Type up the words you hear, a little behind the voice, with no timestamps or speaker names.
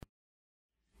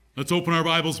Let's open our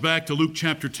Bibles back to Luke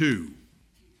chapter 2.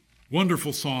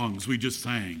 Wonderful songs we just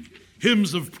sang.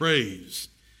 Hymns of praise.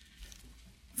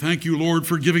 Thank you, Lord,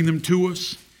 for giving them to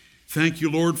us. Thank you,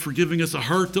 Lord, for giving us a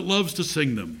heart that loves to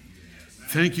sing them.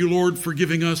 Thank you, Lord, for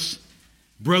giving us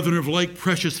brethren of like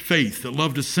precious faith that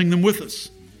love to sing them with us.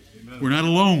 Amen. We're not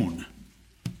alone.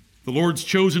 The Lord's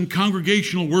chosen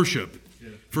congregational worship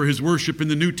for his worship in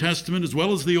the New Testament as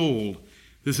well as the Old.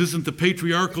 This isn't the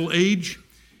patriarchal age.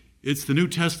 It's the New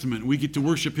Testament. We get to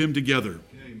worship him together.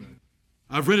 Amen.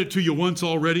 I've read it to you once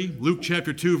already. Luke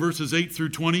chapter 2, verses 8 through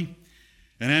 20.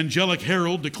 An angelic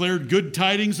herald declared good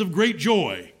tidings of great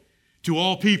joy to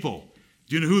all people.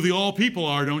 Do you know who the all people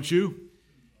are, don't you?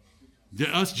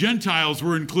 Us Gentiles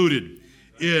were included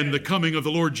in the coming of the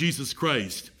Lord Jesus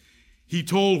Christ. He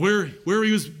told where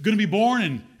he was going to be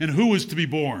born and who was to be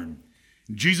born.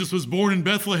 Jesus was born in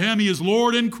Bethlehem. He is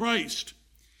Lord and Christ.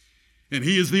 And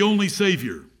he is the only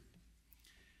Savior.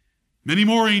 Many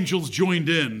more angels joined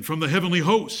in from the heavenly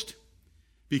host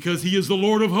because he is the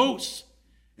Lord of hosts,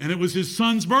 and it was his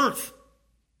son's birth.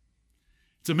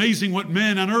 It's amazing what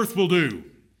men on earth will do.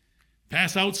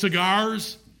 Pass out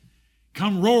cigars,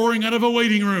 come roaring out of a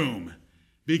waiting room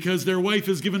because their wife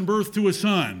has given birth to a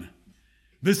son.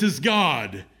 This is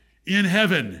God in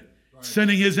heaven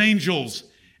sending his angels,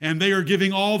 and they are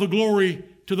giving all the glory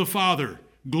to the Father.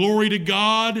 Glory to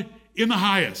God in the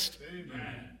highest.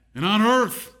 Amen. And on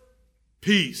earth,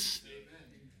 peace,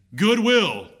 amen,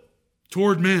 goodwill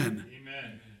toward men.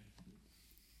 Amen.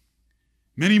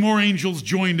 Many more angels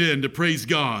joined in to praise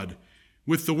God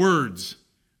with the words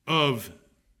of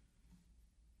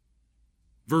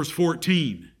verse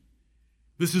 14.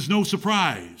 This is no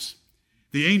surprise.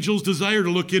 The angels desire to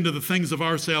look into the things of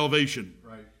our salvation.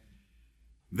 Right.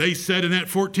 They said in that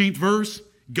 14th verse,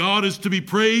 God is to be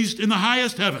praised in the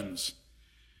highest heavens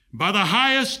by the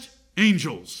highest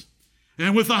angels,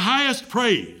 and with the highest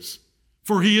praise,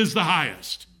 for he is the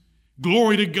highest.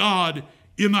 Glory to God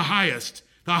in the highest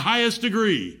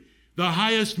degree, the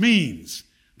highest means,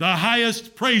 the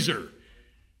highest praiser,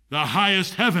 the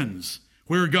highest heavens,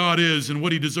 where God is and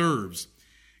what he deserves.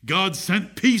 God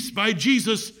sent peace by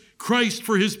Jesus Christ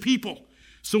for his people.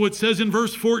 So it says in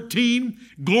verse 14,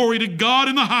 glory to God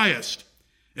in the highest,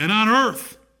 and on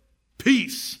earth,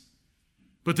 peace.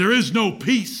 But there is no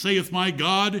peace, saith my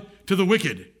God, to the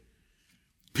wicked.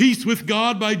 Peace with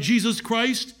God by Jesus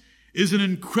Christ is an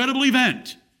incredible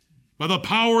event by the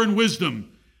power and wisdom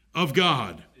of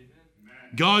God.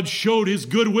 Amen. God showed his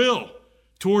goodwill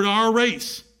toward our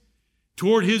race,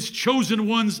 toward his chosen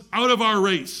ones out of our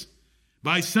race,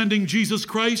 by sending Jesus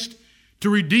Christ to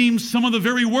redeem some of the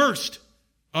very worst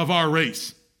of our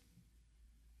race.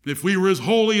 If we were as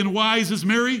holy and wise as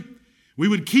Mary, we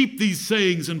would keep these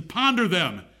sayings and ponder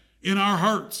them in our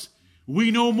hearts.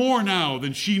 We know more now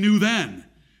than she knew then,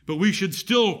 but we should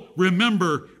still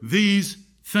remember these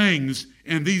things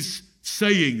and these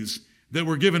sayings that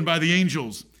were given by the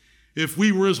angels. If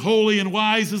we were as holy and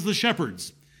wise as the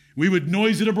shepherds, we would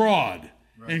noise it abroad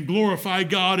and glorify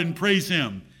God and praise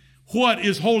him. What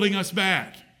is holding us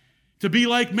back? To be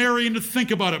like Mary and to think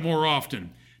about it more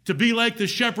often. To be like the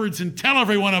shepherds and tell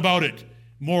everyone about it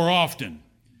more often.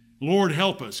 Lord,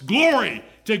 help us. Glory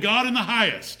to God in the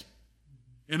highest.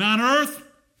 And on earth,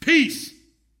 peace.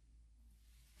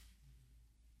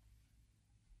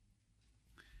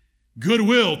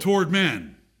 Goodwill toward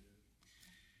men.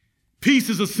 Peace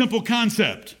is a simple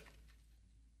concept.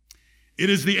 It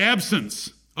is the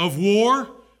absence of war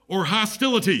or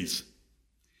hostilities,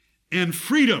 and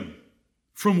freedom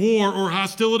from war or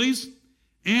hostilities,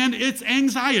 and its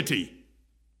anxiety.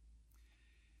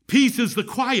 Peace is the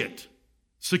quiet,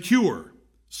 secure,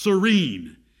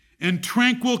 serene, and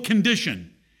tranquil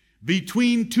condition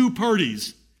between two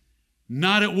parties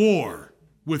not at war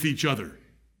with each other.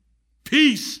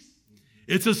 Peace.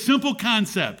 It's a simple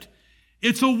concept.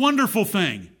 It's a wonderful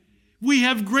thing. We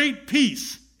have great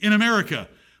peace in America,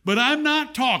 but I'm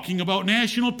not talking about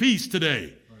national peace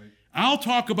today. Right. I'll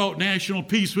talk about national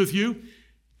peace with you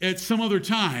at some other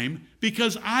time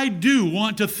because I do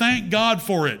want to thank God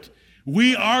for it.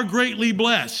 We are greatly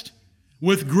blessed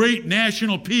with great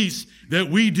national peace that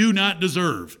we do not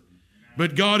deserve,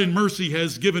 but God in mercy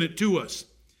has given it to us.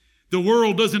 The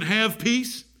world doesn't have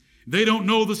peace. They don't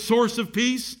know the source of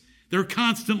peace. They're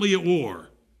constantly at war.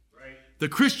 Right. The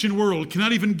Christian world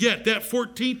cannot even get that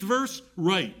 14th verse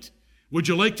right. Would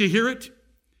you like to hear it?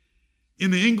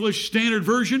 In the English Standard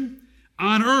Version,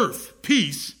 on earth,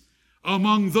 peace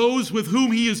among those with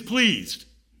whom he is pleased.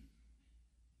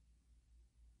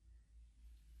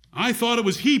 I thought it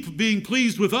was he being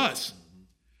pleased with us.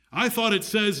 I thought it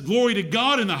says, glory to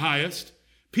God in the highest,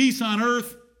 peace on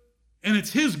earth, and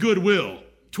it's his goodwill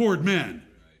toward men.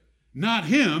 Not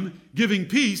him giving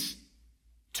peace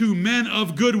to men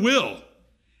of goodwill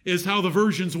is how the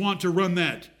versions want to run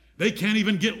that. They can't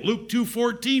even get Luke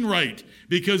 2:14 right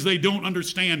because they don't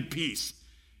understand peace.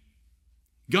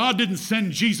 God didn't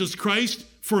send Jesus Christ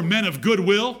for men of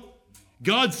goodwill.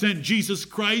 God sent Jesus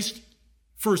Christ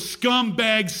for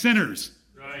scumbag sinners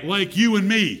like you and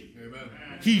me.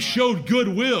 Amen. He showed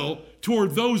goodwill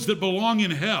toward those that belong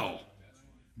in hell.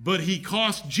 But he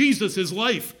cost Jesus his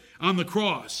life on the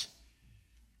cross.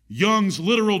 Young's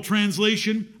literal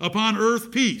translation, upon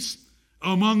earth peace,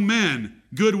 among men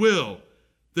goodwill.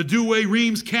 The Douay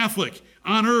Rheims Catholic,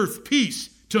 on earth peace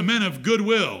to men of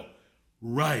goodwill.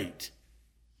 Right.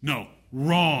 No,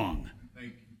 wrong.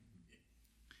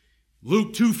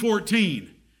 Luke 2:14,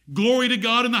 glory to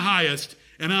God in the highest,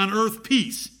 and on earth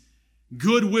peace,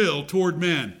 goodwill toward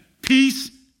men.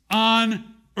 Peace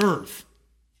on earth.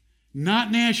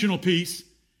 Not national peace,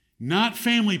 not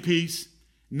family peace,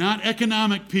 not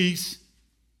economic peace,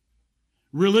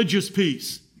 religious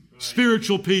peace,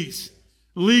 spiritual peace,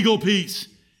 legal peace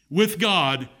with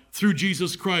God through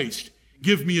Jesus Christ.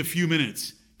 Give me a few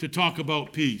minutes to talk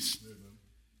about peace.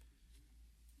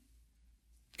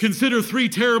 Consider 3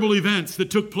 terrible events that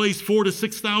took place 4,000 to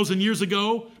 6,000 years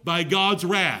ago by God's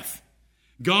wrath.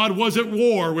 God was at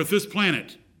war with this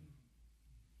planet.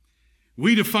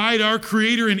 We defied our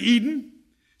Creator in Eden,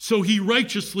 so he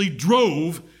righteously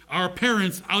drove our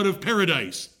parents out of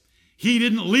paradise. He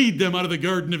didn't lead them out of the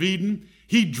Garden of Eden.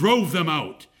 He drove them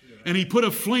out. And he put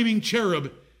a flaming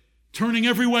cherub turning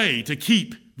every way to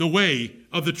keep the way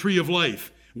of the tree of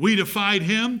life. We defied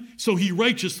him, so he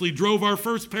righteously drove our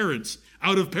first parents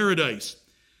out of paradise.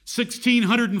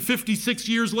 1,656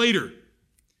 years later,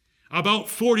 about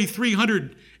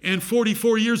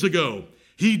 4,344 years ago,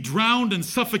 he drowned and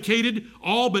suffocated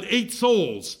all but 8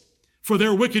 souls for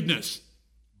their wickedness.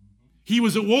 He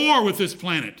was at war with this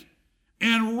planet,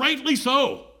 and rightly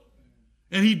so.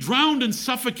 And he drowned and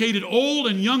suffocated old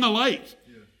and young alike,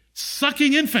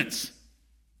 sucking infants,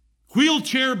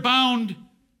 wheelchair-bound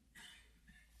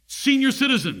senior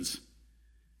citizens.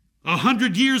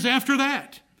 100 years after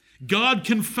that, God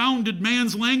confounded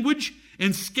man's language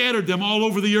and scattered them all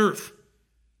over the earth.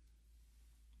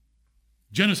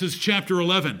 Genesis chapter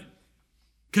 11.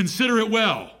 Consider it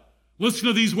well. Listen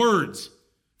to these words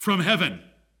from heaven.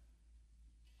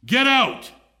 Get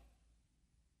out,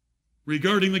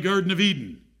 regarding the Garden of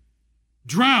Eden.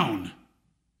 Drown,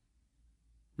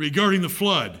 regarding the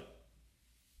flood.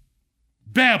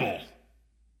 Babel,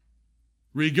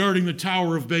 regarding the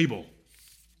Tower of Babel.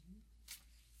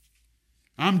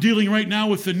 I'm dealing right now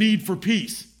with the need for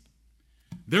peace.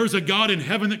 There's a God in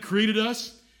heaven that created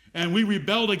us, and we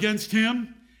rebelled against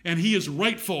him, and he is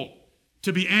rightful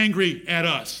to be angry at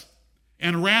us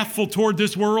and wrathful toward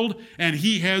this world, and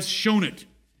he has shown it.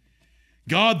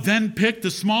 God then picked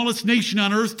the smallest nation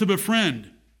on earth to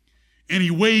befriend, and he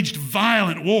waged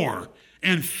violent war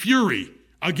and fury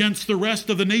against the rest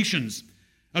of the nations,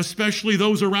 especially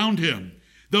those around him.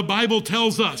 The Bible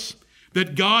tells us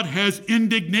that God has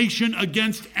indignation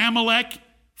against Amalek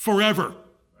forever.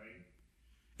 Right.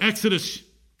 Exodus,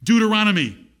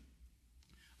 Deuteronomy.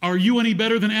 Are you any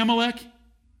better than Amalek?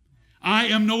 I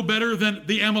am no better than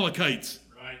the Amalekites.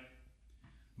 Right.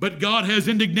 But God has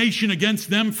indignation against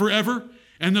them forever,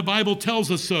 and the Bible tells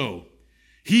us so.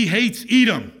 He hates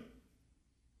Edom.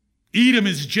 Edom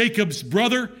is Jacob's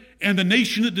brother and the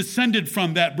nation that descended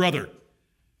from that brother.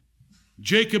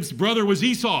 Jacob's brother was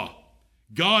Esau.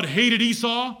 God hated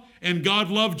Esau, and God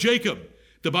loved Jacob.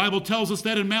 The Bible tells us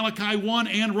that in Malachi 1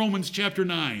 and Romans chapter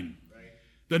 9. Right.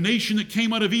 The nation that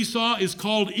came out of Esau is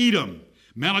called Edom.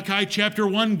 Malachi chapter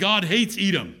 1, God hates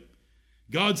Edom.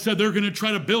 God said they're going to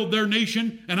try to build their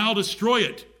nation, and I'll destroy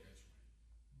it.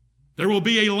 There will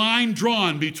be a line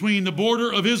drawn between the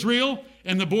border of Israel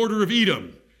and the border of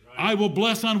Edom. Right. I will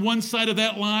bless on one side of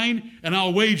that line, and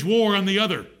I'll wage war on the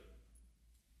other.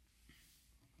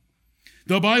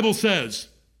 The Bible says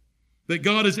that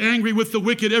God is angry with the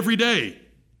wicked every day.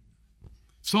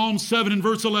 Psalm 7 and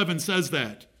verse 11 says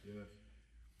that. Yes.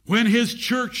 When his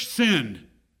church sinned,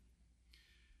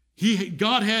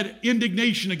 God had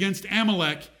indignation against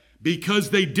Amalek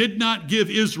because they did not give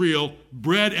Israel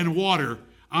bread and water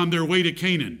on their way to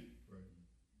Canaan. Right.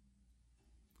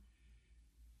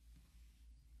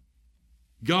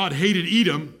 God hated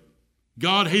Edom.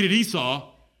 God hated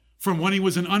Esau from when he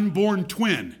was an unborn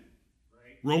twin.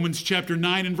 Romans chapter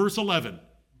 9 and verse 11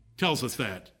 tells us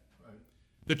that. Right.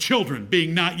 The children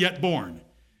being not yet born,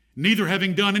 neither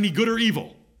having done any good or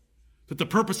evil, that the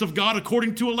purpose of God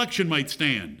according to election might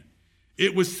stand.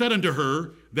 It was said unto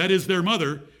her, that is their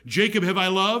mother, Jacob have I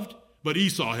loved, but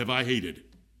Esau have I hated.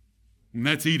 And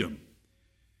that's Edom.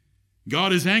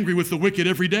 God is angry with the wicked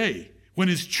every day. When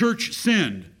his church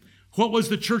sinned, what was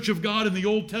the church of God in the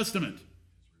Old Testament?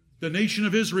 The nation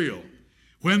of Israel.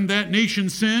 When that nation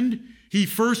sinned, he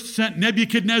first sent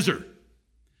Nebuchadnezzar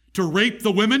to rape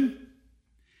the women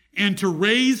and to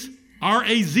raze,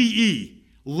 R-A-Z-E,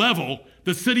 level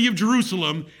the city of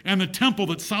Jerusalem and the temple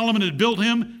that Solomon had built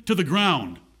him to the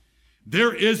ground.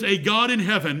 There is a God in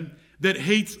heaven that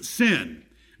hates sin.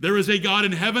 There is a God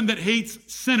in heaven that hates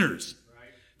sinners. Right.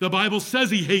 The Bible says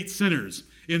he hates sinners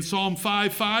in Psalm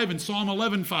 5:5 and Psalm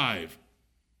 11:5.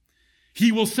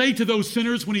 He will say to those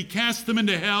sinners when he casts them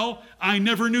into hell, I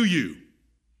never knew you.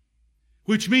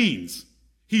 Which means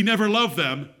he never loved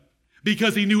them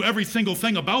because he knew every single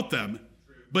thing about them,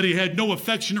 but he had no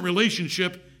affectionate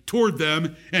relationship toward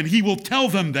them, and he will tell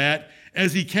them that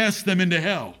as he casts them into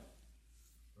hell.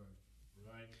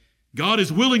 Right. God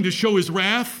is willing to show his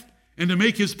wrath and to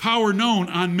make his power known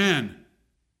on men.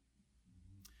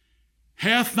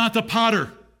 Hath not the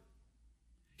potter.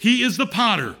 He is the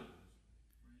potter.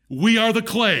 We are the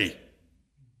clay.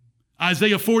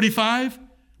 Isaiah 45,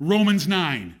 Romans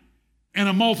 9, and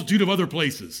a multitude of other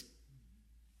places.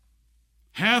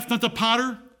 Hath not the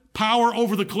potter power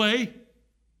over the clay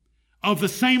of the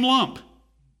same lump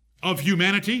of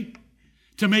humanity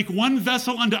to make one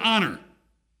vessel unto honor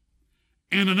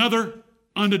and another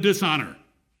unto dishonor?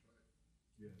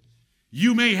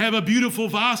 You may have a beautiful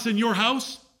vase in your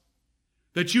house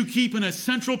that you keep in a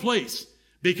central place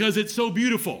because it's so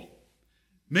beautiful,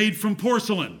 made from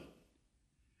porcelain,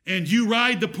 and you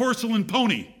ride the porcelain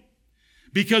pony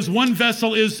because one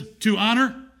vessel is to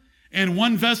honor and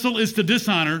one vessel is to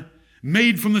dishonor,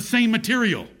 made from the same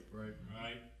material. Right.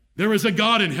 There is a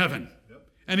God in heaven,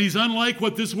 and he's unlike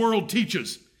what this world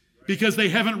teaches because they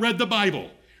haven't read the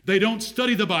Bible. They don't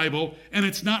study the Bible, and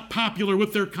it's not popular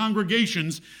with their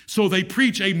congregations, so they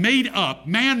preach a made-up,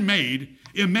 man-made,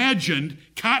 imagined,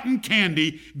 cotton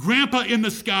candy, grandpa in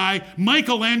the sky,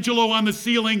 Michelangelo on the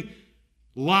ceiling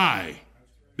lie.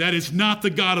 That is not the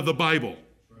God of the Bible.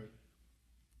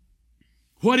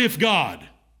 What if God,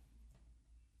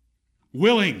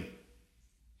 willing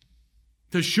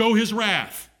to show his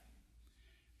wrath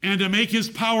and to make his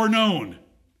power known,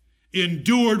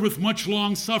 endured with much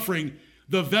long suffering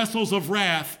the vessels of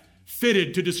wrath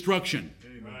fitted to destruction?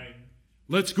 Amen.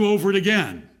 Let's go over it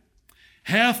again.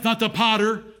 Hath not the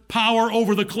potter power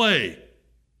over the clay?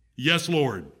 Yes,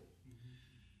 Lord.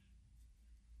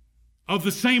 Of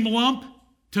the same lump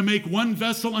to make one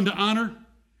vessel unto honor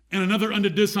and another unto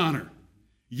dishonor?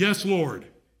 Yes, Lord.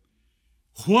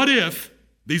 What if,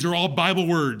 these are all Bible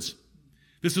words.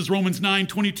 This is Romans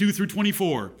 9:22 through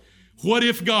 24. What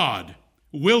if God,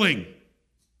 willing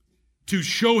to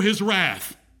show his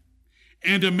wrath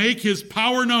and to make his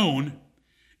power known,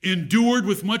 endured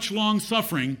with much long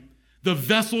suffering the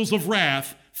vessels of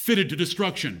wrath fitted to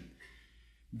destruction?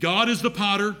 God is the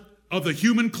potter of the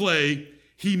human clay.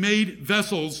 He made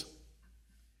vessels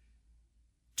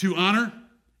to honor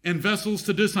and vessels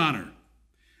to dishonor.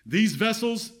 These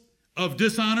vessels of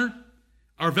dishonor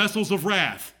are vessels of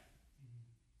wrath,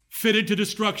 fitted to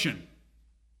destruction,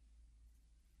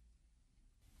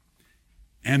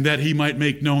 and that he might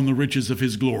make known the riches of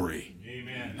his glory.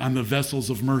 Amen. On the vessels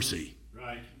of mercy,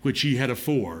 right, which he had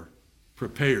afore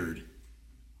prepared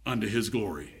unto his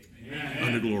glory. Amen.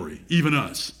 Unto glory, even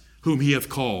us, whom he hath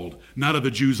called, not of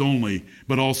the Jews only,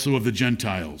 but also of the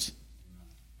Gentiles.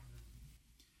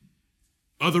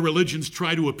 Other religions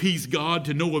try to appease God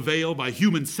to no avail by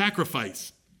human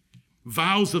sacrifice,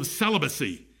 vows of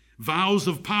celibacy, vows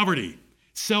of poverty,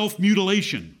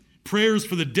 self-mutilation, prayers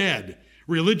for the dead,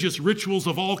 religious rituals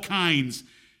of all kinds,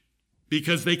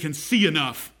 because they can see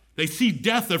enough. They see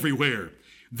death everywhere.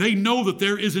 They know that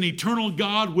there is an eternal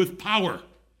God with power,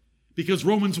 because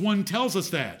Romans 1 tells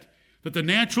us that the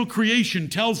natural creation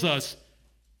tells us,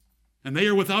 and they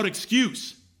are without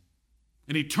excuse,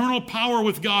 an eternal power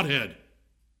with Godhead.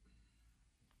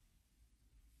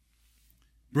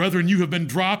 Brethren, you have been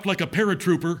dropped like a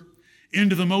paratrooper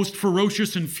into the most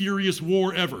ferocious and furious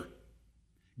war ever.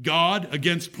 God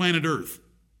against planet Earth,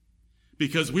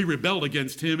 because we rebelled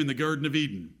against him in the Garden of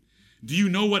Eden. Do you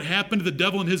know what happened to the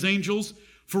devil and his angels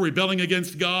for rebelling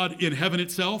against God in heaven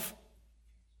itself?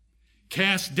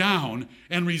 Cast down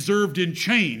and reserved in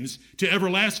chains to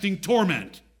everlasting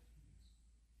torment.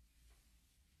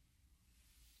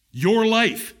 Your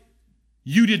life,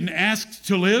 you didn't ask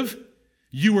to live.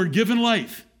 You were given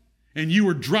life, and you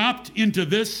were dropped into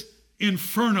this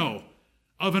inferno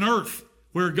of an earth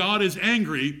where God is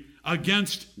angry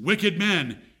against wicked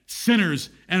men, sinners,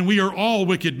 and we are all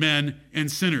wicked men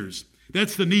and sinners.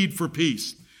 That's the need for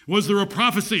peace. Was there a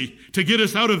prophecy to get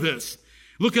us out of this?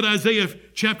 Look at Isaiah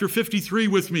chapter 53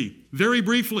 with me, very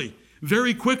briefly,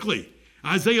 very quickly.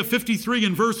 Isaiah 53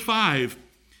 and verse 5.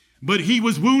 But he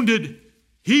was wounded.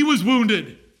 He was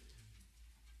wounded.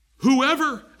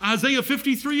 Whoever Isaiah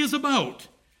 53 is about,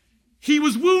 he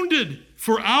was wounded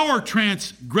for our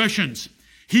transgressions.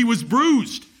 He was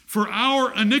bruised for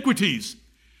our iniquities.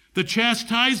 The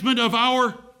chastisement of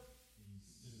our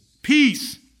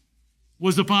peace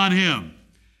was upon him.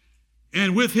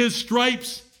 And with his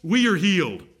stripes we are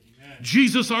healed. Amen.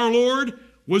 Jesus our Lord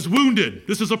was wounded.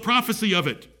 This is a prophecy of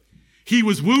it. He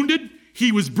was wounded,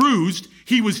 he was bruised,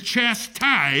 he was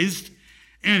chastised,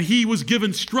 and he was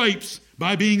given stripes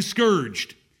by being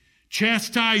scourged.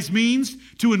 Chastise means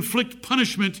to inflict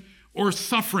punishment or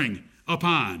suffering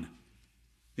upon.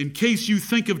 In case you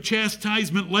think of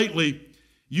chastisement lightly,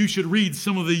 you should read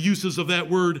some of the uses of that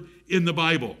word in the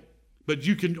Bible. But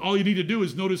all you need to do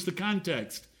is notice the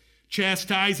context.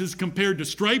 Chastise is compared to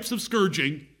stripes of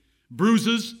scourging,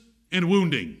 bruises, and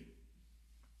wounding.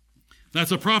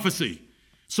 That's a prophecy.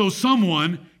 So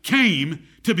someone came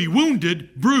to be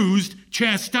wounded, bruised,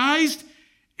 chastised,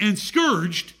 and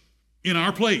scourged in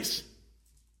our place.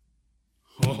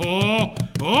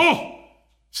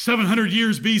 700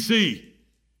 years BC.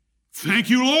 Thank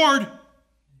you, Lord.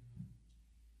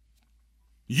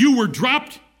 You were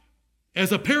dropped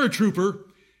as a paratrooper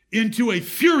into a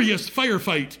furious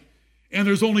firefight, and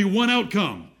there's only one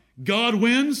outcome. God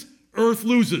wins, earth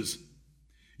loses.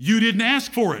 You didn't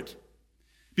ask for it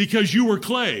because you were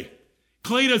clay.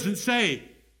 Clay doesn't say,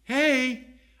 hey,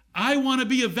 I want to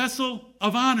be a vessel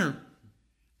of honor.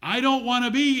 I don't want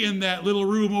to be in that little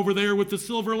room over there with the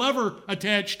silver lever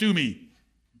attached to me.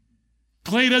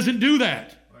 Clay doesn't do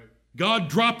that. Right. God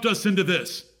dropped us into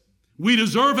this. We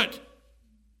deserve it.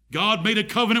 God made a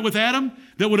covenant with Adam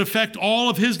that would affect all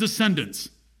of his descendants.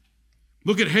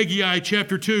 Look at Haggai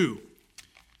chapter 2.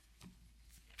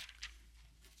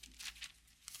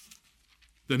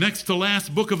 The next to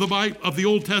last book of the Bible, of the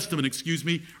Old Testament,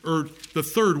 or the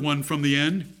third one from the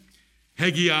end.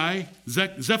 Haggai,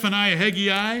 Zephaniah,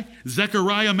 Haggai,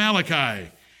 Zechariah, Malachi.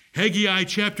 Haggai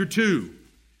chapter 2.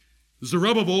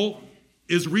 Zerubbabel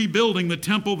is rebuilding the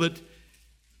temple that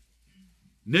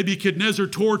Nebuchadnezzar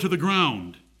tore to the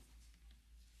ground.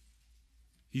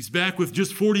 He's back with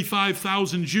just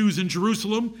 45,000 Jews in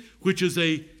Jerusalem, which is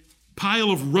a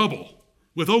pile of rubble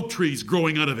with oak trees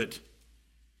growing out of it,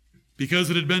 because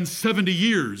it had been 70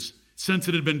 years since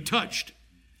it had been touched.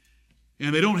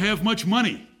 And they don't have much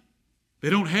money. They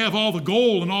don't have all the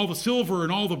gold and all the silver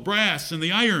and all the brass and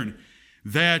the iron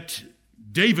that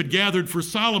David gathered for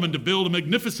Solomon to build a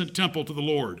magnificent temple to the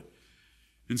Lord.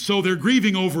 And so they're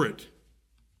grieving over it.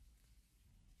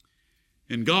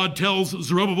 And God tells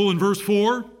Zerubbabel in verse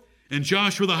 4, and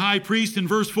Joshua the high priest in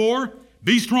verse 4,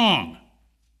 be strong,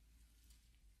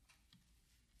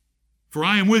 for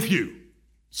I am with you,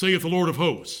 saith the Lord of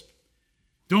hosts.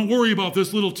 Don't worry about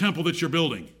this little temple that you're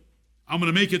building. I'm going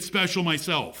to make it special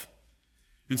myself.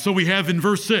 And so we have in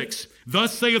verse 6,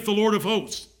 thus saith the Lord of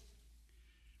hosts.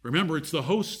 Remember, it's the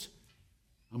host,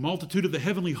 a multitude of the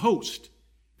heavenly host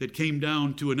that came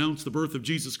down to announce the birth of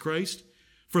Jesus Christ.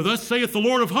 For thus saith the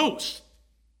Lord of hosts,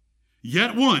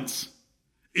 yet once,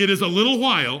 it is a little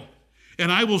while,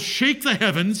 and I will shake the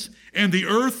heavens and the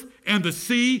earth and the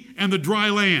sea and the dry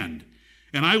land,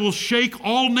 and I will shake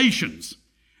all nations,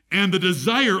 and the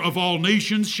desire of all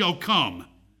nations shall come,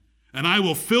 and I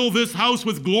will fill this house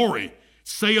with glory,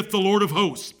 saith the Lord of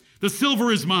hosts. The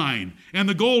silver is mine, and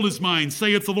the gold is mine,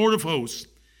 saith the Lord of hosts.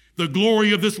 The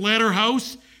glory of this latter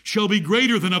house shall be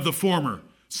greater than of the former,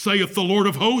 saith the Lord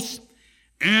of hosts.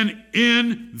 And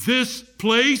in this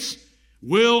place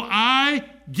will I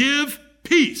give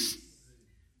peace,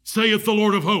 saith the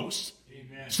Lord of hosts.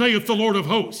 Amen. Saith the Lord of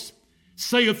hosts.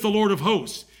 Saith the Lord of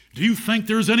hosts. Do you think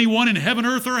there's anyone in heaven,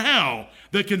 earth, or hell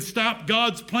that can stop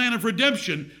God's plan of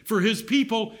redemption for his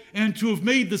people and to have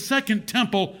made the second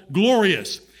temple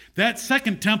glorious? That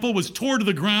second temple was torn to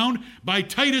the ground by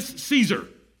Titus Caesar,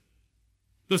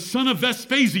 the son of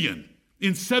Vespasian,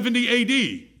 in 70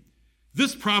 A.D.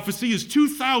 This prophecy is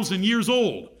 2,000 years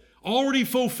old, already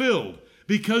fulfilled,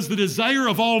 because the desire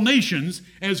of all nations,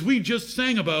 as we just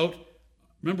sang about,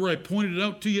 remember I pointed it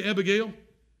out to you, Abigail?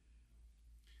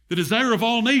 The desire of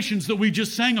all nations that we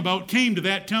just sang about came to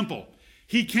that temple.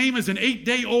 He came as an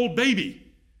 8-day-old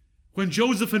baby when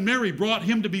Joseph and Mary brought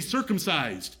him to be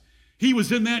circumcised. He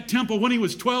was in that temple when he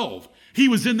was 12. He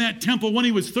was in that temple when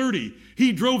he was 30.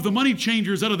 He drove the money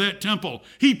changers out of that temple.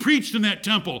 He preached in that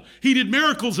temple. He did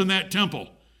miracles in that temple.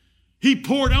 He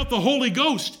poured out the Holy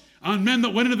Ghost on men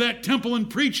that went into that temple and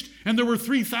preached, and there were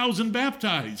 3,000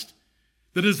 baptized.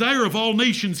 The desire of all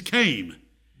nations came.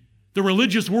 The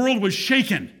religious world was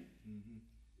shaken,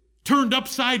 turned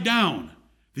upside down.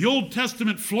 The Old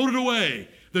Testament floated away.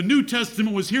 The New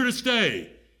Testament was here to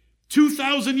stay.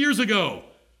 2,000 years ago,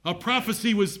 the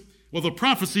prophecy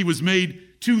was made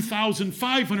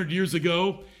 2,500 years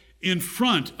ago in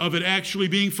front of it actually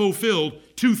being fulfilled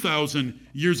 2,000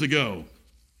 years ago.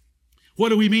 What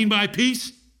do we mean by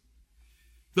peace?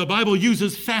 The Bible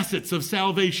uses facets of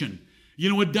salvation. You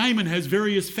know, a diamond has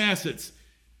various facets.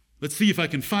 Let's see if I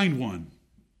can find one.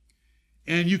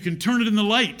 And you can turn it in the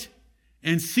light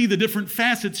and see the different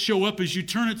facets show up as you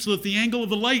turn it so that the angle of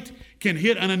the light can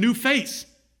hit on a new face,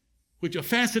 which a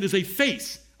facet is a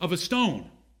face of a stone.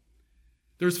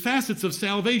 There's facets of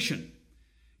salvation.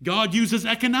 God uses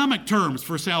economic terms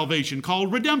for salvation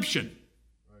called redemption.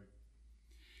 Right.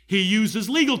 He uses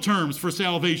legal terms for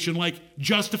salvation like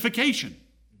justification.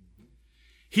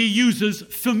 He uses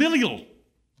familial,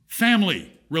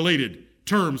 family-related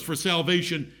terms for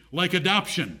salvation like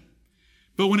adoption.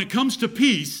 But when it comes to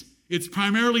peace, it's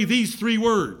primarily these three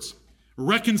words: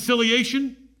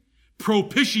 reconciliation,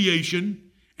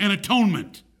 propitiation, and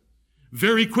atonement.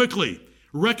 Very quickly,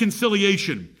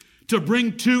 reconciliation, to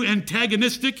bring two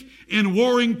antagonistic and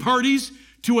warring parties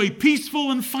to a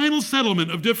peaceful and final settlement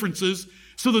of differences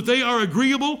so that they are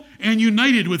agreeable and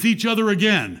united with each other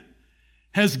again.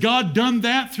 Has God done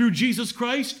that through Jesus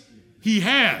Christ? He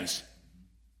has.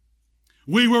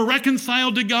 We were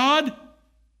reconciled to God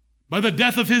by the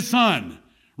death of his Son.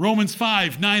 Romans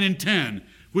 5, 9, and 10,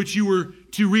 which you were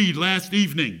to read last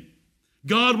evening.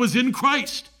 God was in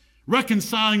Christ,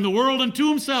 reconciling the world unto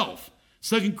himself.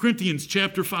 2 Corinthians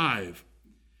chapter 5.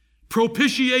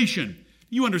 Propitiation.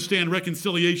 You understand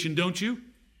reconciliation, don't you?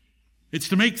 It's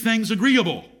to make things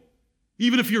agreeable.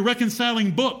 Even if you're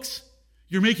reconciling books,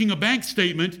 you're making a bank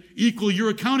statement equal your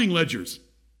accounting ledgers.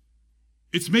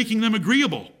 It's making them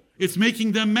agreeable. It's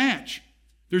making them match.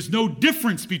 There's no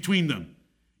difference between them.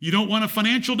 You don't want a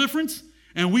financial difference,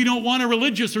 and we don't want a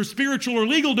religious or spiritual or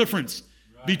legal difference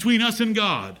between us and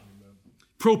God.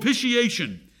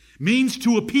 Propitiation means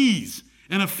to appease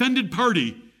an offended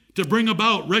party to bring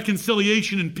about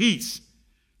reconciliation and peace,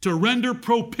 to render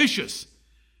propitious.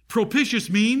 Propitious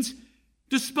means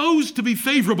disposed to be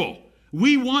favorable.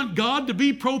 We want God to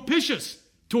be propitious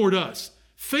toward us,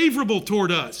 favorable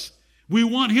toward us. We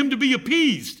want him to be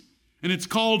appeased, and it's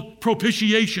called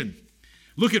propitiation.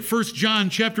 Look at 1 John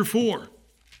chapter 4.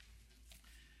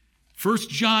 1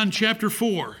 John chapter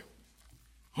 4.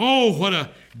 Oh,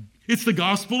 it's the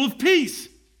gospel of peace.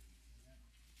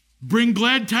 Bring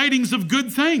glad tidings of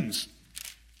good things.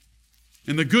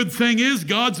 And the good thing is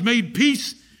God's made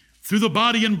peace through the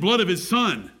body and blood of his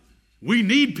Son. We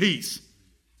need peace,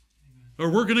 or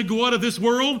we're going to go out of this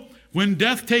world when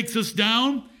death takes us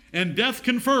down, and death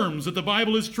confirms that the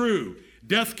Bible is true.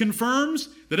 Death confirms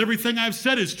that everything I've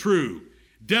said is true.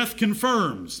 Death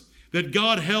confirms that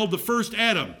God held the first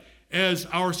Adam, as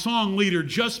our song leader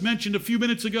just mentioned a few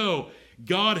minutes ago.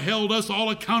 God held us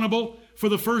all accountable for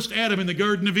the first Adam in the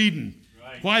Garden of Eden.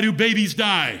 Right. Why do babies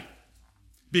die?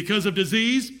 Because of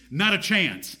disease? Not a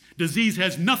chance. Disease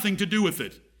has nothing to do with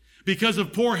it. Because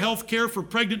of poor health care for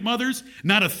pregnant mothers?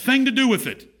 Not a thing to do with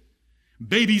it.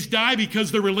 Babies die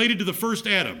because they're related to the first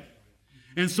Adam.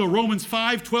 And so Romans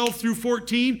 5, 12 through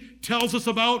 14 tells us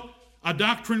about a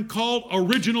doctrine called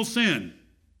original sin.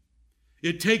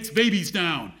 It takes babies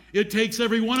down. It takes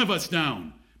every one of us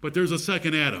down. But there's a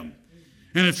second Adam,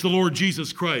 and it's the Lord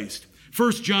Jesus Christ.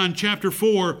 1 John chapter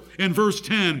 4 and verse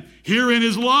 10, herein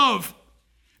is love.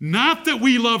 Not that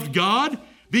we loved God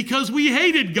because we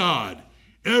hated God.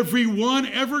 Everyone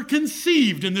ever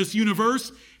conceived in this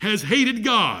universe has hated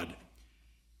God.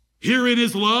 Herein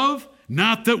is love,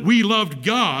 not that we loved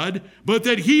God, but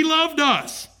that he loved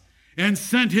us and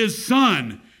sent his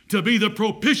Son to be the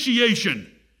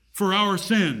propitiation for our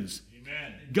sins.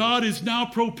 Amen. God is now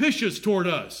propitious toward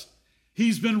us.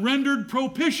 He's been rendered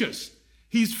propitious.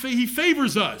 He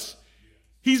favors us.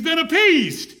 He's been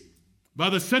appeased by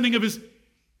the sending of his,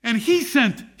 and he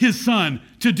sent his Son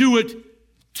to do it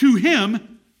to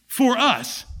him for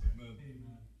us.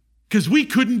 Because we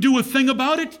couldn't do a thing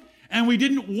about it, and we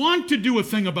didn't want to do a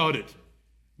thing about it.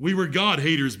 We were God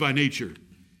haters by nature.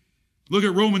 Look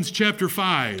at Romans chapter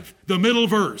 5, the middle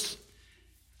verse.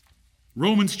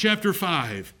 Romans chapter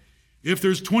 5. If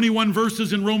there's 21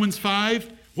 verses in Romans 5,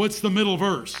 what's the middle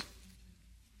verse?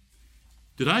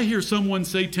 Did I hear someone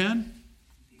say 10?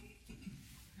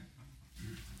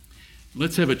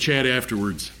 Let's have a chat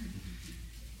afterwards.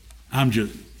 I'm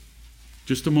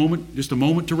just a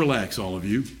moment to relax, all of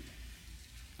you.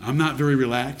 I'm not very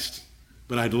relaxed,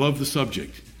 but I'd love the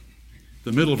subject.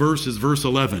 The middle verse is verse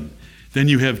 11. Then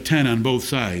you have 10 on both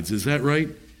sides. Is that right?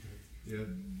 Yeah.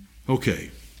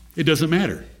 Okay, it doesn't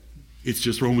matter. It's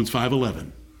just Romans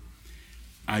 5:11.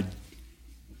 I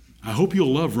hope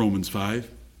you'll love Romans 5.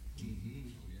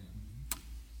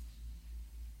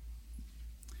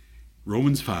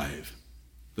 Romans 5,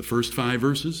 the first 5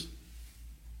 verses,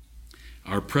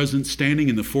 our present standing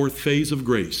in the fourth phase of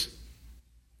grace.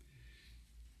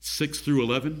 6 through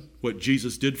 11, what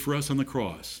Jesus did for us on the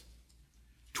cross.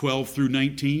 12 through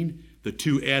 19, the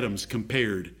two Adams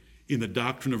compared in the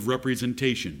doctrine of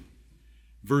representation.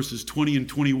 Verses 20 and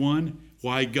 21,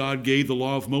 why God gave the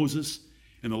law of Moses,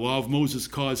 and the law of Moses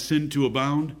caused sin to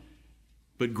abound,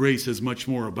 but grace has much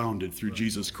more abounded through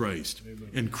Jesus Christ. Amen.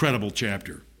 Incredible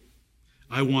chapter.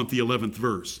 I want the 11th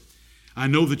verse. I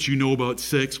know that you know about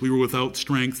 6, we were without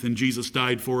strength and Jesus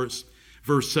died for us.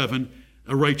 Verse 7,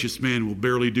 a righteous man will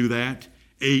barely do that.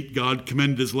 8, God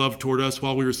commended his love toward us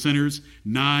while we were sinners.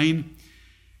 9,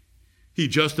 he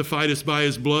justified us by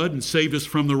his blood and saved us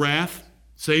from the wrath.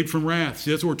 Saved from wrath.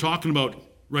 See, that's what we're talking about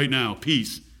right now.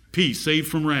 Peace. Peace, saved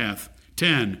from wrath.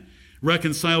 10,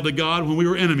 reconciled to God when we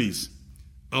were enemies.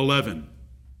 11,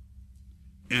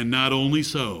 and not only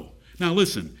so. Now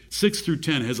listen, 6 through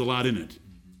 10 has a lot in it.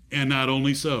 And not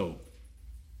only so.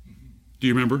 Do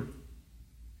you remember?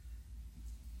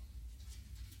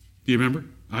 Do you remember?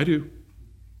 I do.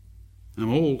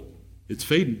 I'm old. It's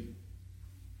fading.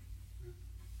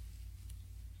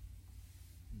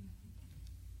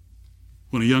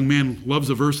 When a young man loves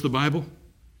a verse of the Bible,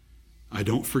 I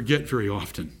don't forget very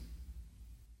often.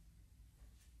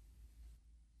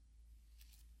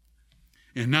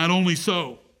 And not only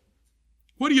so.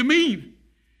 What do you mean?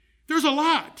 There's a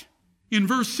lot. In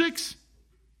verse 6,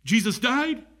 Jesus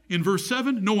died. In verse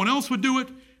 7, no one else would do it.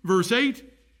 Verse 8,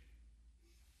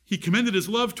 he commended his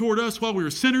love toward us while we were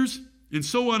sinners, and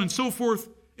so on and so forth.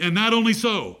 And not only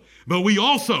so, but we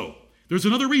also, there's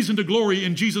another reason to glory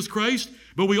in Jesus Christ,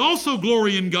 but we also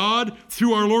glory in God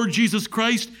through our Lord Jesus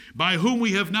Christ, by whom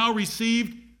we have now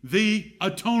received the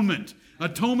atonement.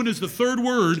 Atonement is the third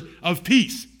word of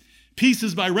peace. Peace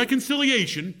is by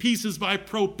reconciliation, peace is by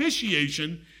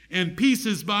propitiation, and peace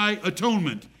is by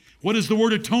atonement. What does the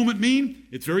word atonement mean?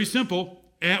 It's very simple.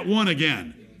 At one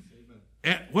again.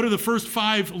 What are the first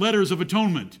 5 letters of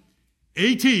atonement?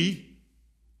 A-T-O-N-E.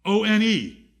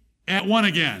 At one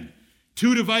again.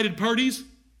 2 divided parties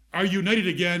are united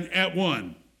again at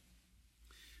one.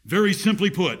 Very simply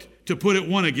put, to put it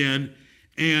one again,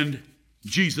 and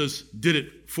Jesus did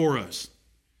it for us.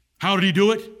 How did he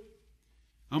do it?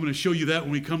 I'm going to show you that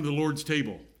when we come to the Lord's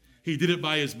table. He did it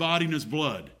by his body and his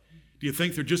blood. Do you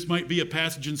think there just might be a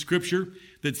passage in Scripture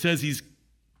that says he's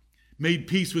made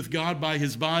peace with God by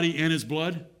his body and his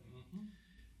blood?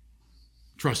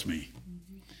 Trust me.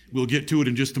 We'll get to it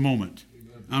in just a moment.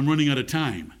 I'm running out of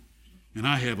time, and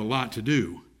I have a lot to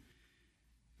do.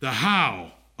 The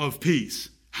how of peace.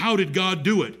 How did God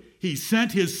do it? He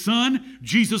sent his Son,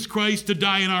 Jesus Christ, to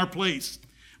die in our place.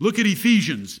 Look at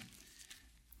Ephesians.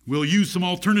 We'll use some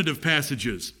alternative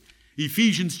passages.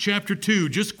 Ephesians chapter 2,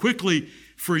 just quickly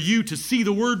for you to see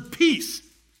the word peace.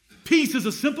 Peace is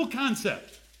a simple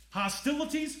concept.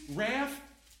 Hostilities, wrath,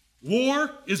 war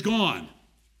is gone.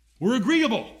 We're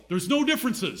agreeable. There's no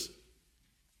differences.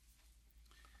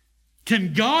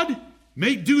 Can God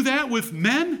do that with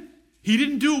men? He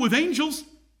didn't do it with angels.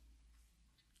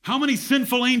 How many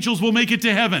sinful angels will make it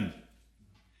to heaven?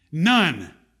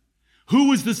 None. Who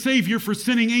was the Savior for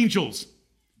sinning angels?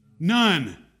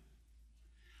 None.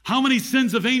 How many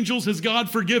sins of angels has God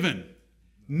forgiven?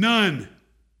 None.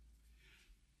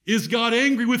 Is God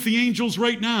angry with the angels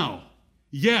right now?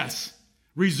 Yes.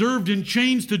 Reserved in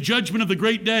chains to judgment of the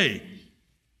great day.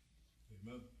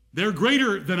 They're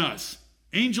greater than us.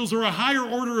 Angels are a higher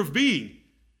order of being.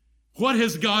 What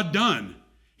has God done?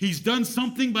 He's done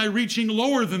something by reaching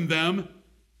lower than them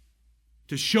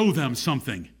to show them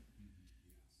something.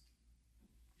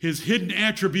 His hidden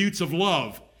attributes of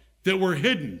love that were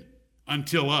hidden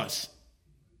until us.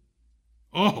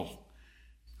 Oh,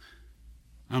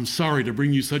 I'm sorry to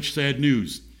bring you such sad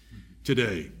news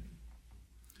today.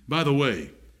 By the way,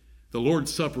 the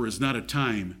Lord's Supper is not a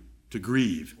time to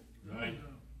grieve. Right.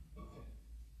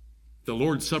 The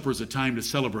Lord's Supper is a time to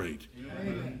celebrate.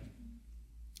 Amen.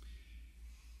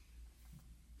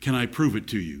 Can I prove it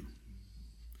to you?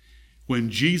 When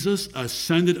Jesus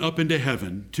ascended up into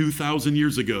heaven 2,000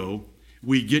 years ago,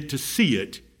 we get to see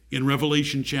it in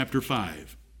Revelation chapter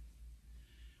 5.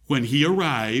 When he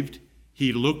arrived,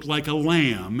 he looked like a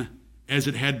lamb as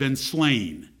it had been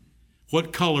slain.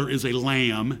 What color is a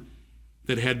lamb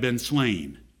that had been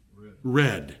slain?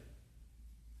 Red.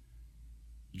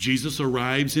 Jesus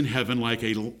arrives in heaven like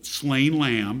a slain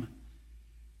lamb,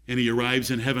 and he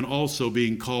arrives in heaven also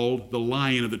being called the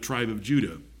Lion of the tribe of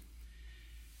Judah.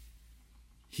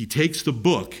 He takes the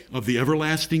book of the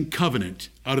everlasting covenant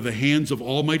out of the hands of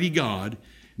Almighty God.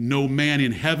 No man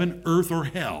in heaven, earth, or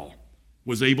hell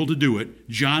was able to do it.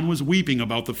 John was weeping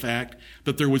about the fact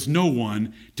that there was no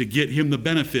one to get him the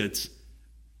benefits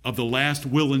of the last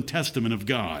will and testament of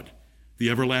God, the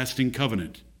everlasting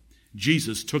covenant.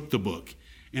 Jesus took the book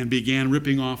and began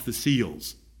ripping off the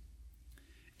seals.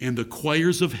 And the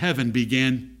choirs of heaven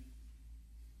began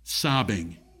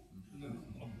sobbing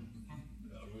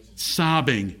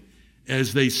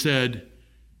as they said,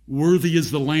 "Worthy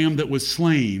is the Lamb that was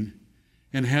slain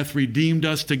and hath redeemed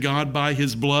us to God by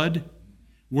his blood."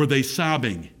 Were they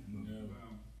sobbing? No.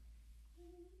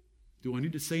 Do I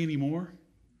need to say any more?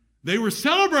 They were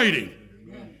celebrating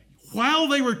while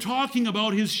they were talking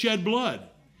about his shed blood.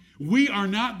 We are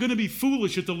not going to be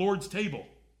foolish at the Lord's table.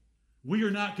 We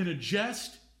are not going to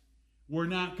jest. We're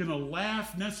not going to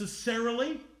laugh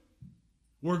necessarily.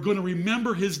 We're going to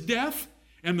remember his death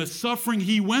and the suffering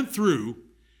he went through,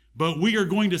 but we are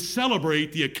going to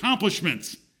celebrate the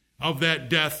accomplishments of that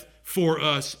death for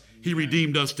us. He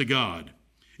redeemed us to God.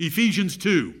 Ephesians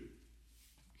 2,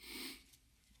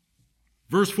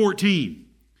 verse 14.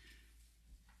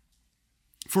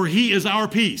 For he is our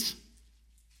peace.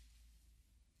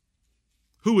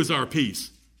 Who is our peace?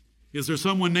 Is there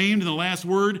someone named in the last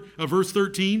word of verse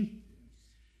 13?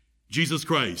 Jesus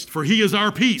Christ. For he is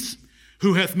our peace,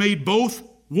 who hath made both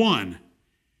one,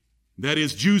 that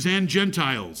is, Jews and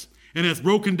Gentiles, and hath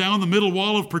broken down the middle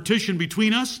wall of partition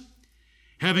between us,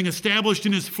 having established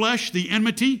in his flesh the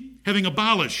enmity, having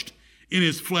abolished in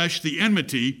his flesh the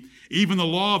enmity, even the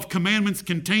law of commandments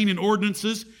contained in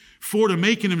ordinances, for to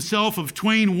make in himself of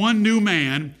twain one new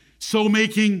man, so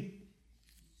making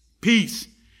peace,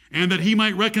 and that he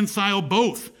might reconcile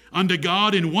both unto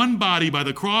God in one body by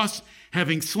the cross,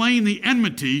 having slain the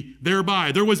enmity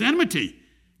thereby. There was enmity.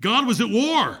 God was at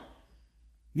war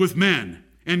with men,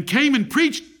 and came and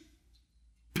preached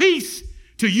peace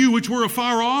to you which were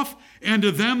afar off, and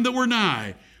to them that were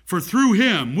nigh. For through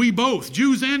him we both,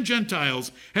 Jews and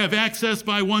Gentiles, have access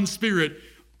by one Spirit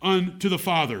unto the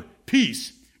Father.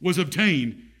 Peace was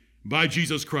obtained by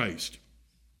Jesus Christ.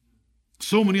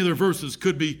 So many other verses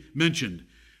could be mentioned.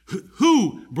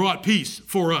 Who brought peace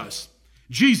for us?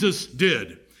 Jesus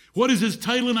did. What is his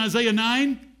title in Isaiah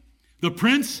 9? The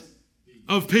Prince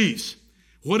of Peace.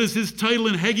 What is his title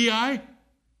in Haggai?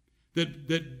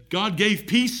 That God gave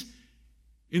peace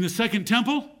in the second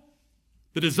temple?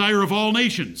 The desire of all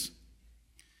nations.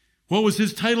 What was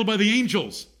his title by the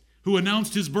angels who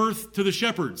announced his birth to the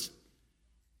shepherds?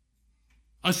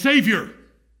 A Savior,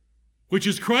 which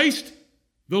is Christ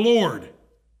the Lord.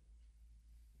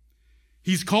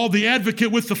 He's called the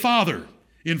advocate with the Father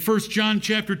in 1 John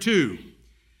chapter 2.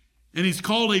 And he's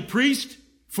called a priest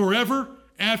forever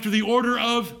after the order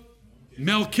of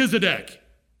Melchizedek.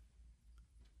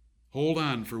 Hold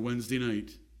on for Wednesday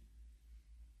night,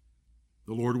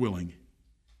 the Lord willing.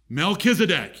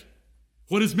 Melchizedek.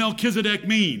 What does Melchizedek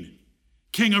mean?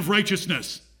 King of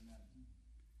righteousness.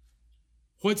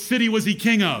 What city was he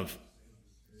king of?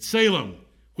 Salem,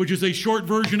 which is a short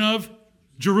version of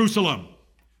Jerusalem.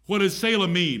 What does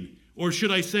Salem mean? Or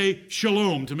should I say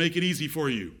Shalom to make it easy for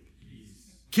you?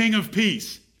 Peace. King of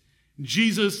peace.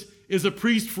 Jesus is a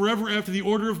priest forever after the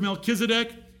order of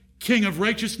Melchizedek, King of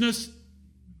righteousness,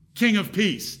 King of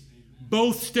peace.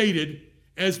 Both stated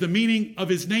as the meaning of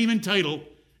his name and title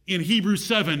in Hebrews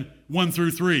 7, 1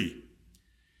 through 3.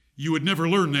 You would never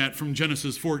learn that from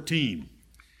Genesis 14,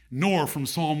 nor from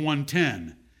Psalm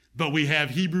 110. But we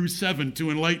have Hebrews 7 to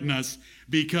enlighten us,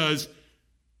 because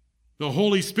the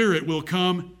Holy Spirit will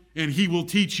come and he will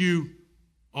teach you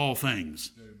all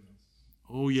things.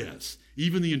 Oh yes,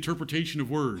 even the interpretation of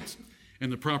words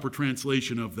and the proper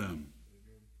translation of them.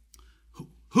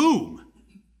 Whom?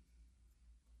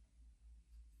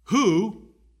 Who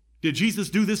did Jesus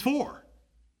do this for?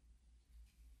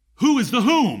 Who is the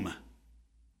whom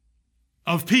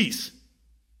of peace?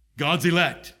 God's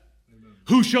elect. Amen.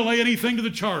 Who shall lay anything to the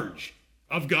charge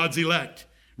of God's elect?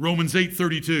 Romans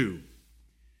 8:32.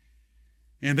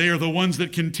 And they are the ones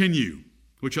that continue,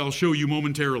 which I'll show you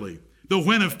momentarily. The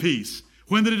when of peace.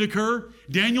 When did it occur?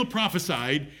 Daniel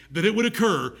prophesied that it would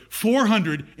occur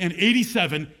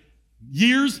 487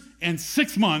 years and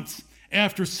 6 months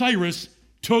after Cyrus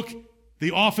took the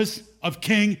office of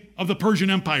king of the Persian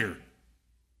Empire.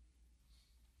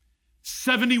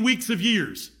 70 weeks of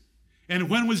years. And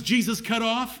when was Jesus cut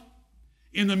off?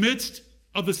 In the midst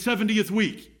of the 70th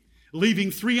week, leaving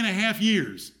 3.5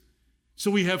 years. So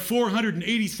we have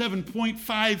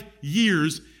 487.5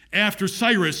 years after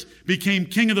Cyrus became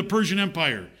king of the Persian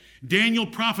Empire. Daniel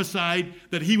prophesied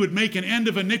that he would make an end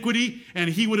of iniquity and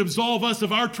he would absolve us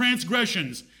of our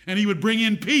transgressions and he would bring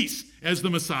in peace as the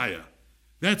Messiah.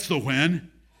 That's the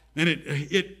when. And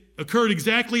it occurred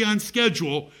exactly on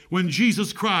schedule when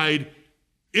Jesus cried,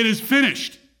 "It is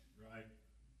finished." Right.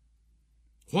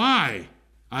 Why?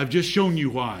 I've just shown you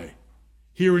why.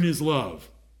 Here in his love.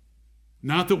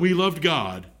 Not that we loved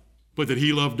God, but that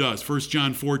he loved us. 1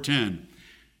 John 4:10.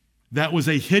 That was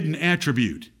a hidden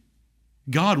attribute.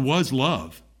 God was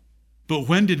love. But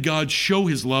when did God show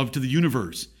his love to the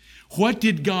universe? What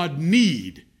did God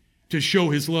need to show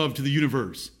his love to the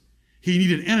universe? He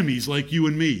needed enemies like you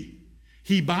and me.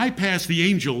 He bypassed the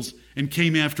angels and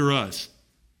came after us.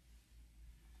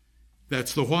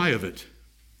 That's the why of it.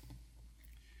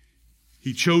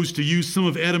 He chose to use some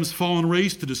of Adam's fallen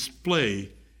race to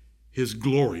display his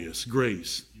glorious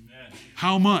grace. Amen.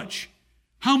 How much?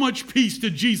 How much peace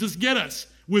did Jesus get us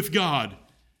with God?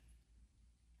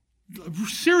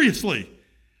 Seriously,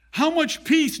 how much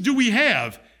peace do we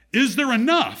have? Is there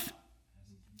enough?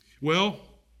 Well,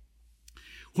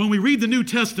 when we read the New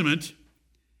Testament,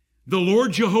 the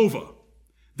Lord Jehovah,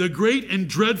 the great and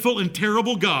dreadful and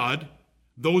terrible God,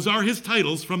 those are his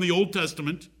titles from the Old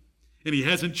Testament, and he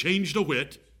hasn't changed a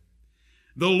whit.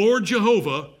 The Lord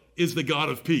Jehovah is the God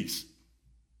of peace.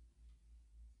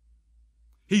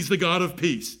 He's the God of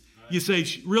peace. You say,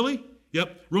 really?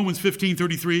 Yep. Romans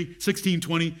 15:33,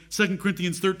 16:20, 2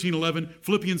 Corinthians 13:11,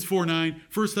 Philippians 4:9,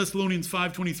 1 Thessalonians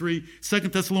 5:23,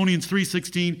 2 Thessalonians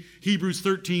 3:16, Hebrews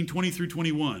 13:20 through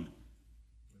 21.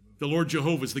 The Lord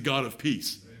Jehovah is the God of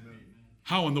peace. Amen.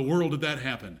 How in the world did that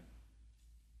happen?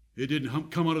 It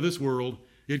didn't come out of this world.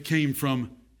 It came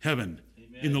from heaven.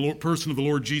 Amen. In the person of the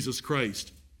Lord Jesus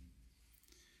Christ.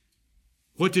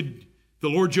 What did the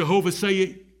Lord Jehovah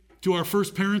say to our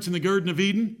first parents in the Garden of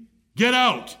Eden? Get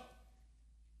out.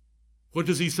 What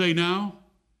does he say now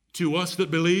to us that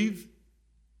believe?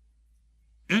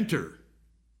 Enter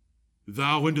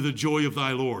thou into the joy of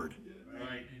thy Lord.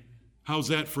 Right. How's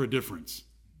that for a difference?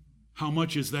 How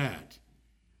much is that?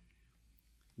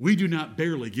 We do not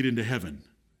barely get into heaven.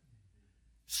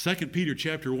 2 Peter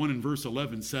chapter 1 and verse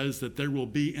 11 says that there will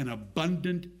be an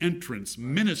abundant entrance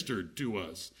ministered to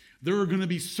us. There are going to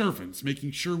be servants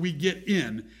making sure we get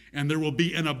in, and there will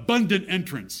be an abundant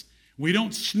entrance. We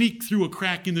don't sneak through a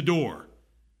crack in the door.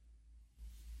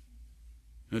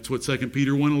 That's what 2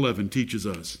 Peter 1:11 teaches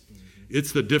us.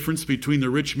 It's the difference between the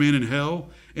rich man in hell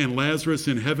and Lazarus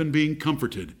in heaven being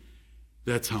comforted.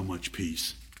 That's how much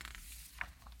peace.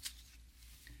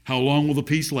 How long will the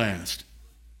peace last?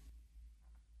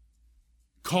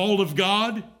 Called of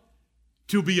God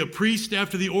to be a priest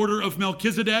after the order of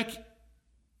Melchizedek?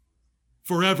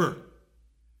 Forever.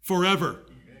 Forever.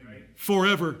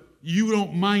 Forever. You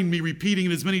don't mind me repeating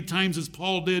it as many times as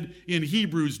Paul did in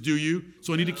Hebrews, do you?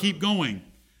 So I need to keep going.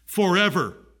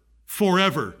 Forever.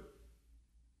 Forever.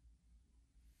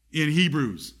 In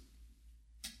Hebrews.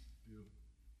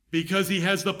 Because he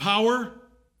has the power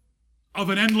of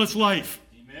an endless life.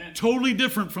 Amen. Totally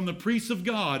different from the priests of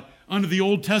God under the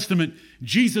Old Testament.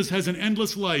 Jesus has an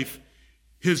endless life.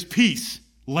 His peace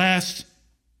lasts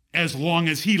as long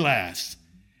as he lasts.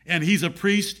 And he's a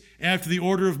priest after the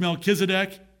order of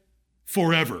Melchizedek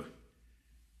forever.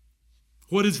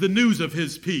 What is the news of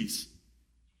his peace?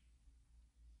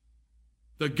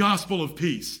 The gospel of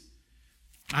peace.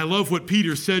 I love what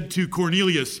Peter said to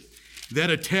Cornelius, that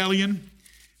Italian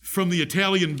from the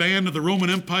Italian band of the Roman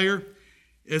Empire,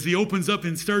 as he opens up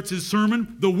and starts his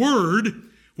sermon. The word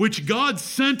which God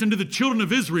sent unto the children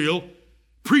of Israel,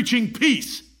 preaching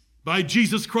peace by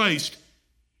Jesus Christ.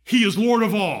 He is Lord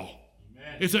of all.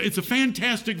 It's a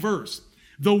fantastic verse.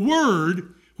 The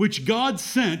word which God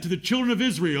sent to the children of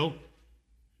Israel,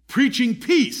 preaching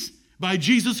peace by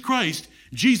Jesus Christ.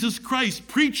 Jesus Christ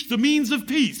preached the means of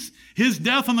peace, his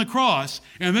death on the cross,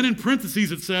 and then in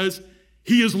parentheses it says,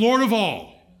 he is Lord of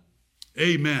all.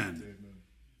 Amen.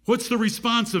 What's the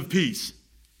response of peace?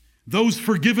 Those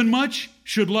forgiven much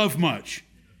should love much,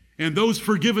 and those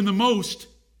forgiven the most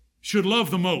should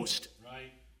love the most.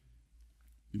 Right.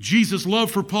 Jesus' love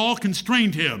for Paul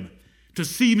constrained him to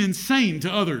seem insane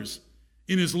to others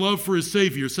in his love for his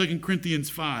Savior, 2 Corinthians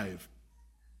 5.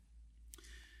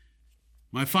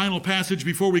 My final passage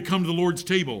before we come to the Lord's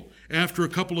table, after a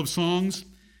couple of songs,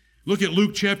 look at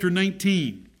Luke chapter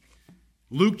 19.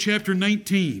 Luke chapter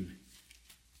 19.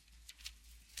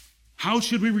 How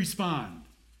should we respond?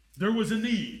 There was a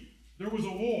need. There was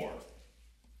a war.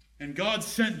 And God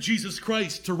sent Jesus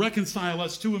Christ to reconcile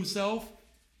us to himself,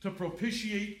 to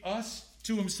propitiate us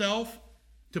to himself,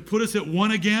 to put us at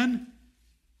one again.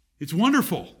 It's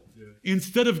wonderful. Yeah.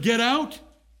 Instead of get out,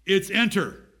 it's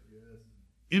enter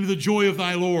into the joy of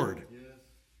thy Lord. Yes.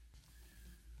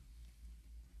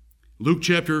 Luke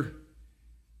chapter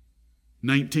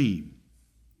 19.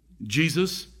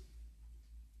 Jesus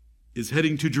is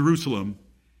heading to Jerusalem,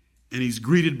 and he's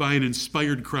greeted by an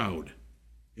inspired crowd.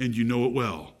 And you know it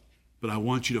well, but I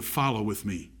want you to follow with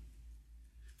me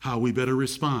how we better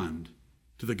respond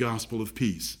to the gospel of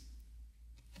peace.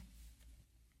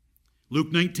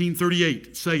 Luke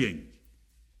 19:38, saying,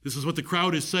 this is what the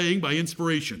crowd is saying by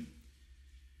inspiration.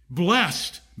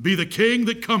 Blessed be the King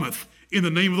that cometh in the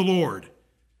name of the Lord.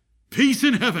 Peace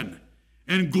in heaven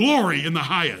and glory in the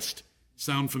highest.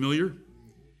 Sound familiar?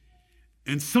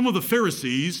 And some of the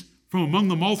Pharisees from among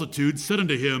the multitude said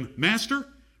unto him, Master,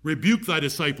 rebuke thy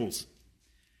disciples.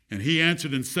 And he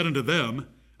answered and said unto them,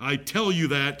 I tell you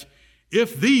that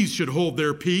if these should hold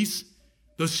their peace,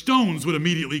 the stones would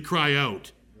immediately cry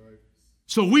out. Right.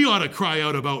 So we ought to cry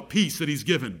out about peace that he's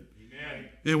given. Amen.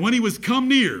 And when he was come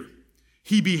near,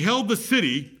 he beheld the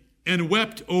city and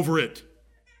wept over it,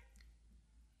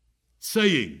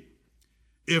 saying,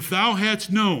 If thou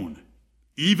hadst known,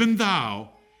 even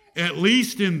thou, at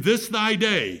least in this thy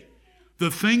day, the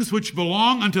things which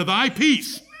belong unto thy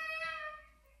peace.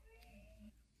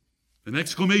 An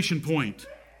exclamation point.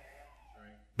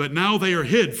 But now they are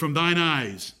hid from thine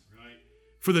eyes.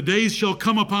 For the days shall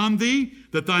come upon thee,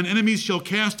 that thine enemies shall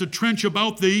cast a trench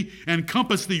about thee, and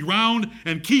compass thee round,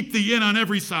 and keep thee in on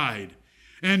every side,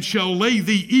 and shall lay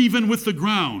thee even with the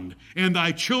ground, and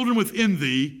thy children within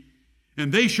thee,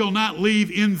 and they shall not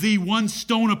leave in thee one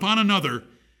stone upon another,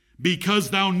 because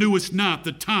thou knewest not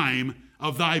the time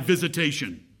of thy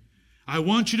visitation. I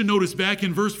want you to notice back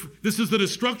in this is the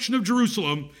destruction of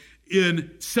Jerusalem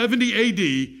in 70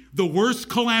 AD, the worst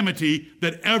calamity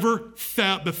that ever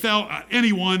befell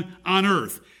anyone on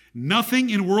earth. Nothing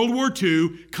in World War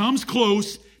II comes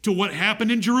close to what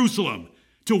happened in Jerusalem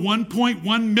to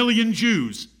 1.1 million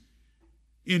Jews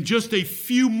in just a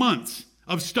few months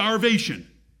of starvation.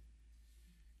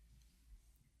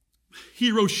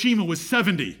 Hiroshima was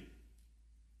 70.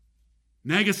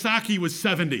 Nagasaki was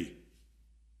 70.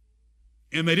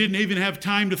 And they didn't even have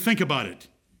time to think about it.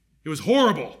 It was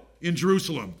horrible in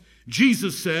Jerusalem.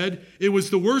 Jesus said it was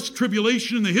the worst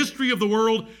tribulation in the history of the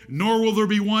world, nor will there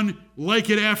be one like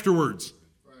it afterwards,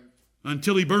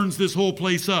 until he burns this whole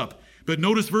place up. But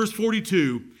notice verse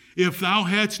 42, if thou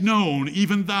hadst known,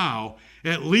 even thou,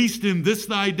 at least in this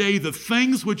thy day, the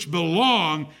things which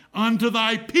belong unto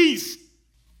thy peace.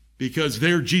 Because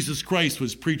there Jesus Christ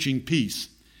was preaching peace,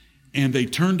 and they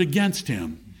turned against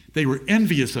him. They were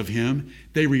envious of him,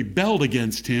 they rebelled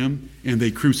against him, and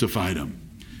they crucified him.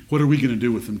 What are we going to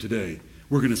do with him today?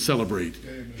 We're going to celebrate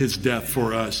his death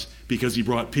for us because he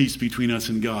brought peace between us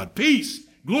and God. Peace,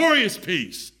 glorious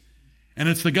peace. And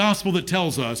it's the gospel that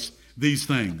tells us these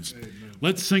things.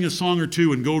 Let's sing a song or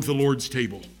two and go to the Lord's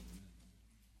table.